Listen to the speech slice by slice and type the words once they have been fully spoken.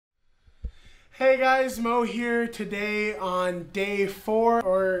Hey guys, Mo here today on day 4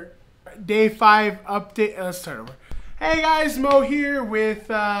 or day 5 update. Let's start over. Hey guys, Mo here with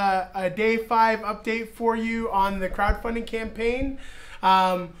a day 5 update for you on the crowdfunding campaign.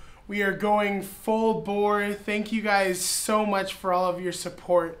 We are going full bore. Thank you guys so much for all of your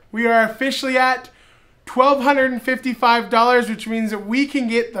support. We are officially at $1,255, which means that we can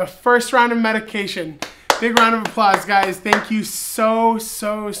get the first round of medication. Big round of applause, guys. Thank you so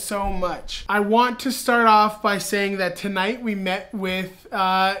much. I want to start off by saying that tonight we met with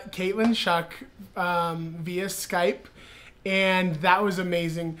Caitlin Shuck via Skype, and that was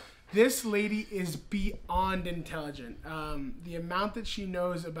amazing. This lady is beyond intelligent. The amount that she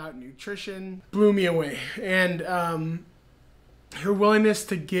knows about nutrition blew me away, and her willingness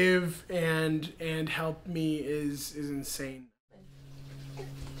to give and help me is insane.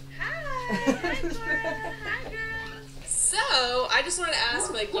 Hi, so I just wanted to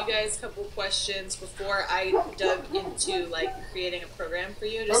ask you guys a couple questions before I dug into creating a program for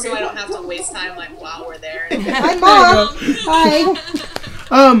you, just so I don't have to waste time while we're there. Hi, Mom.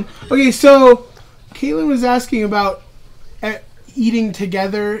 Hi. Okay, so Caitlin was asking about eating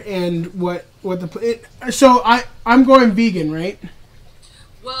together and what so I'm going vegan, right?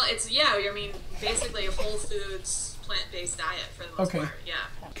 Well, it's basically a whole foods plant-based diet for the most part. Yeah.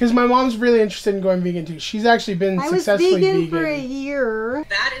 Because my mom's really interested in going vegan too. She's actually been successfully vegan. I was vegan for a year.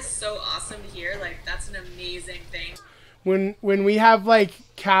 That is so awesome to hear. That's an amazing thing. When we have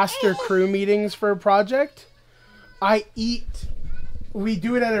cast or crew meetings for a project, I eat. We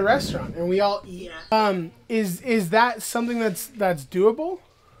do it at a restaurant and we all eat. Yeah. Is that something that's doable?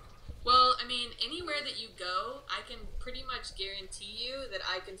 Well, anywhere that you go, I can pretty much guarantee you that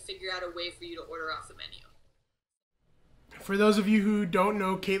I can figure out a way for you to order off the menu. For those of you who don't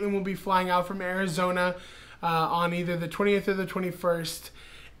know, Caitlin will be flying out from Arizona on either the 20th or the 21st,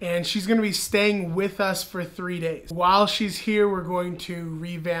 and she's going to be staying with us for 3 days. While she's here, we're going to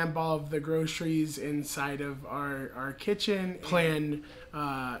revamp all of the groceries inside of our kitchen, plan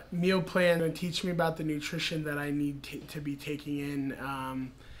meal plan, and teach me about the nutrition that I need to be taking in,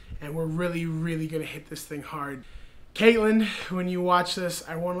 and we're really going to hit this thing hard. Caitlin, when you watch this,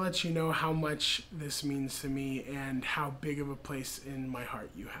 I want to let you know how much this means to me and how big of a place in my heart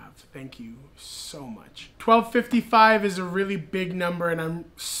you have. Thank you so much. $1,255 is a really big number, and I'm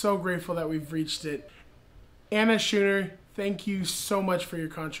so grateful that we've reached it. Anna Schooner, thank you so much for your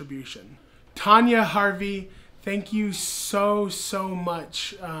contribution. Tanya Harvey, thank you so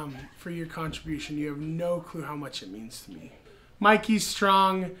much for your contribution. You have no clue how much it means to me. Mikey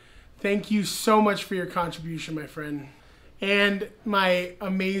Strong, thank you so much for your contribution, my friend. And my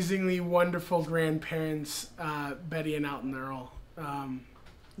amazingly wonderful grandparents, Betty and Alton Earle.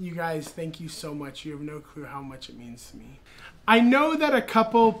 You guys, thank you so much. You have no clue how much it means to me. I know that a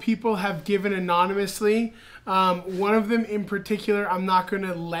couple people have given anonymously. One of them in particular, I'm not going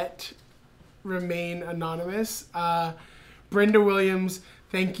to let remain anonymous. Brenda Williams,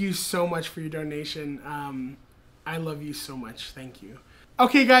 thank you so much for your donation. I love you so much. Thank you.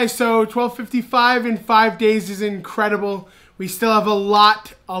 Okay guys, so $1,255 in 5 days is incredible. We still have a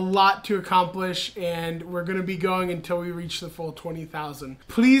lot to accomplish, and we're going to be going until we reach the full 20,000.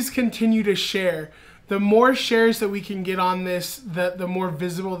 Please continue to share. The more shares that we can get on this, the more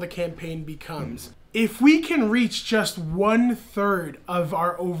visible the campaign becomes. If we can reach just 1/3 of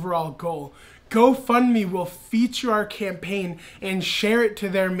our overall goal, GoFundMe will feature our campaign and share it to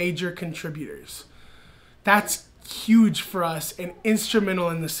their major contributors. That's huge for us and instrumental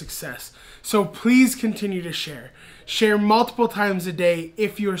in the success. So please continue to share. Share multiple times a day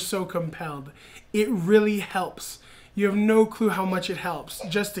if you're so compelled. It really helps. You have no clue how much it helps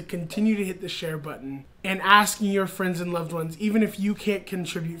just to continue to hit the share button and asking your friends and loved ones, even if you can't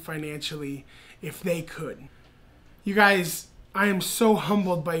contribute financially, if they could. You guys, I am so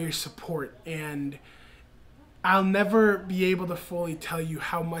humbled by your support, and I'll never be able to fully tell you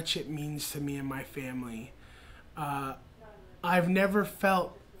how much it means to me and my family. I've never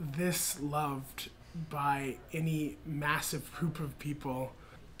felt this loved by any massive group of people.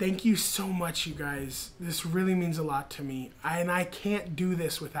 Thank you so much, you guys. This really means a lot to me, and I can't do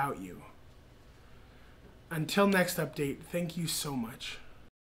this without you. Until next update, thank you so much.